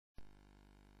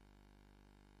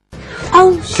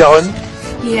Oh, Karen,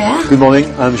 yeah. good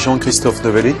morning. I'm Jean-Christophe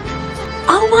Novelli.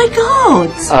 Oh my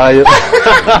God!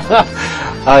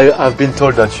 I've been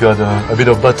told that you had a bit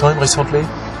of bad time recently,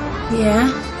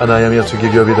 Yeah. and I am here to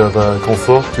give you a bit of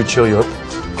comfort, to cheer you up.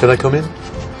 Can I come in?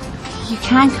 You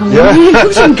can come Yeah. in. Of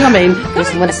course you can come in.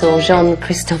 When I saw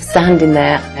Jean-Christophe standing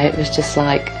there, it was just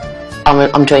like,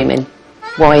 I'm dreaming.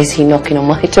 Why is he knocking on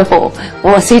my door?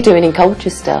 What's he doing in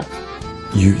Colchester?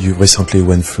 You recently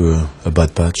went through a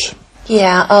bad patch.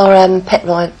 Yeah, our pet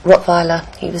Rottweiler,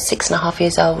 he was 6.5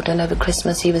 years old, and over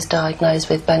Christmas he was diagnosed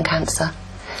with bone cancer.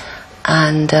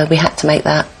 And we had to make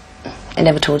that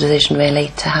inevitable decision,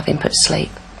 really, to have him put to sleep.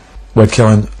 Well,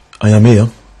 Karen, I am here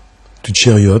to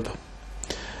cheer you up,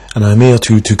 and I'm here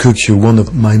to cook you one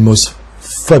of my most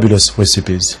fabulous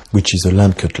recipes, which is a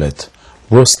lamb cutlet,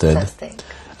 roasted Fantastic.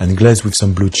 and glazed with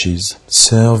some blue cheese,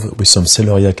 served with some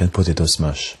celeriac and potato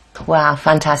smash. Wow,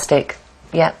 fantastic.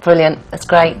 Yeah, brilliant. That's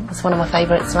great. That's one of my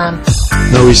favourites, lamb.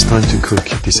 Now it's time to cook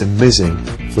this amazing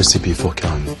recipe for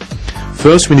Karen.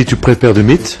 First, we need to prepare the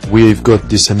meat. We've got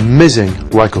this amazing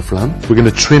rack of lamb. We're going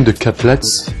to trim the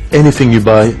cutlets. Anything you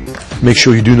buy, make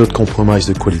sure you do not compromise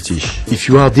the quality. If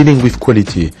you are dealing with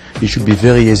quality, it should be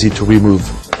very easy to remove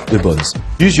the bones.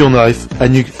 Use your knife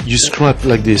and you scrape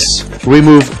like this.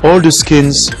 Remove all the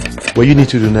skins. What you need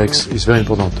to do next is very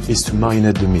important, is to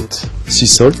marinate the meat. Sea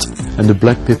salt and the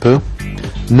black pepper.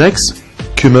 Next,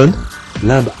 cumin.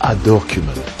 Lamb adore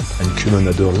cumin, and cumin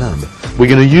adore lamb. We're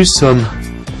going to use some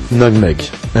nutmeg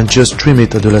and just trim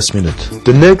it at the last minute.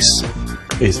 The next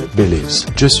is bay leaves.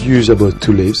 Just use about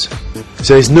 2 leaves.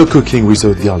 There is no cooking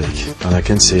without garlic, and I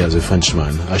can say as a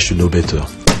Frenchman, I should know better.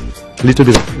 A little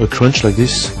bit of a crunch like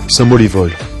this, some olive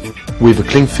oil. With a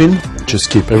cling film, just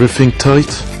keep everything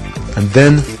tight, and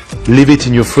then leave it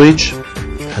in your fridge,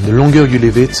 and the longer you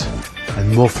leave it,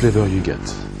 and more flavor you get.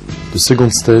 The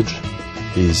second stage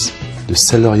is the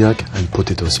celeriac and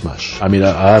potato smash. I mean,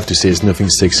 I have to say there's nothing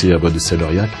sexy about the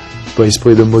celeriac, but it's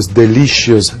probably the most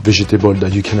delicious vegetable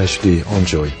that you can actually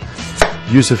enjoy.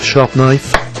 Use a sharp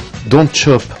knife, don't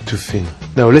chop too thin.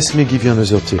 Now let me give you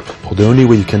another tip. The only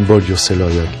way you can boil your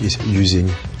celeriac is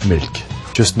using milk,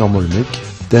 just normal milk.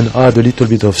 Then add a little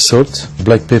bit of salt,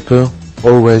 black pepper,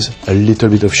 always a little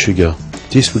bit of sugar.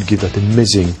 This will give that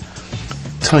amazing,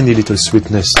 tiny little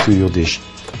sweetness to your dish.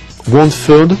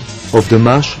 1/3 of the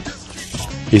mash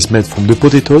is made from the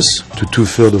potatoes to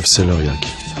 2/3 of celeriac.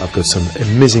 I've got some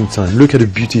amazing thyme. Look at the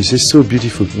beauty. It's so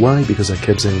beautiful. Why? Because I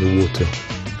kept them in the water.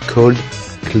 Cold,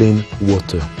 clean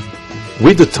water.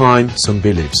 With the thyme, some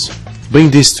bay leaves.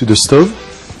 Bring this to the stove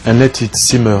and let it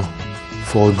simmer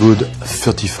for a good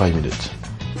 35 minutes.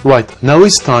 Right, now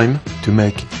it's time to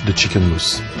make the chicken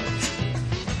mousse.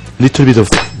 Little bit of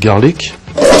garlic.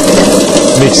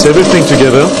 Mix everything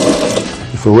together.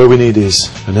 For what we need is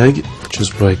an egg.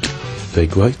 Just break the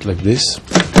egg white like this.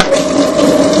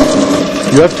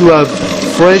 You have to have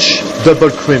fresh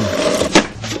double cream.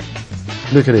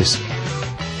 Look at this.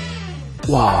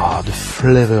 Wow, the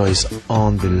flavor is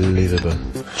unbelievable.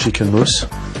 Chicken mousse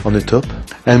on the top.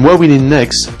 And what we need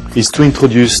next is to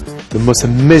introduce the most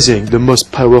amazing, the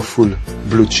most powerful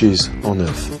blue cheese on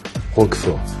earth,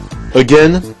 Roquefort.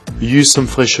 Again, use some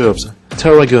fresh herbs.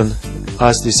 Tarragon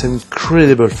has these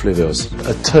incredible flavors.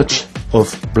 A touch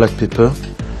of black pepper,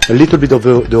 a little bit of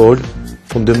the oil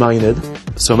from the marinade,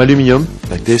 some aluminium,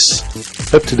 like this,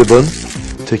 up to the bone.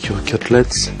 Take your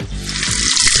cutlets.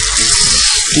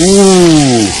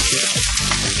 Ooh!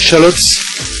 Shallots.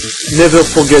 Never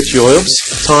forget your herbs,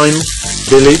 thyme,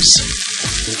 bay leaves,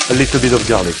 a little bit of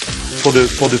garlic for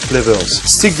the flavors.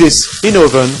 Stick this in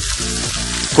oven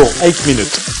for 8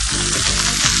 minutes.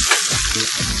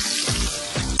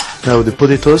 Now the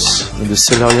potatoes and the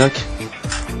celeriac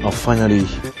are finally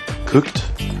cooked.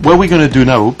 What we're going to do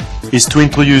now is to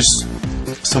introduce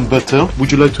some butter.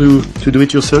 Would you like to do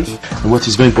it yourself? And what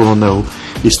is very important now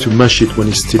is to mash it when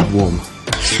it's still warm.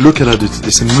 Look at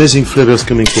this amazing flavors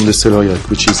coming from the celeriac,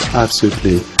 which is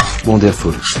absolutely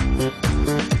wonderful.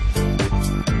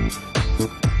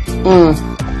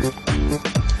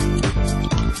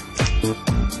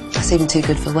 That's even too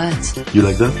good for words. You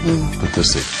like that?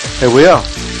 Fantastic. Here we are.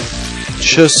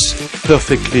 Just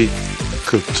perfectly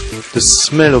cooked. The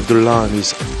smell of the lamb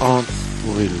is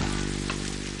unreal.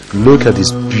 Look at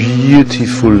this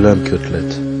beautiful lamb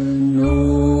cutlet.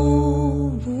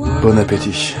 Bon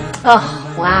appétit.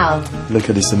 Oh, wow. Look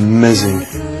at this amazing.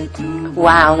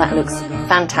 Wow, that looks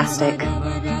fantastic.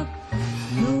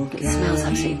 It smells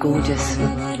absolutely gorgeous.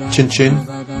 Chin chin.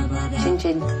 Chin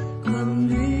chin.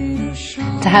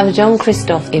 To have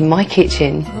Jean-Christophe in my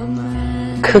kitchen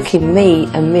cooking me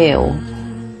a meal,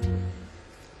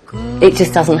 it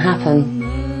just doesn't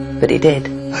happen, but it did.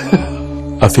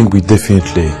 I think we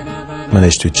definitely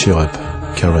managed to cheer up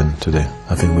Karen today.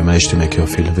 I think we managed to make her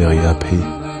feel very happy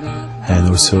and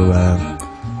also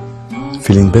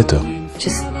feeling better.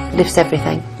 Just lifts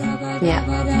everything. Yeah,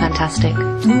 fantastic.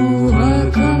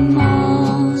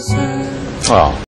 Oh.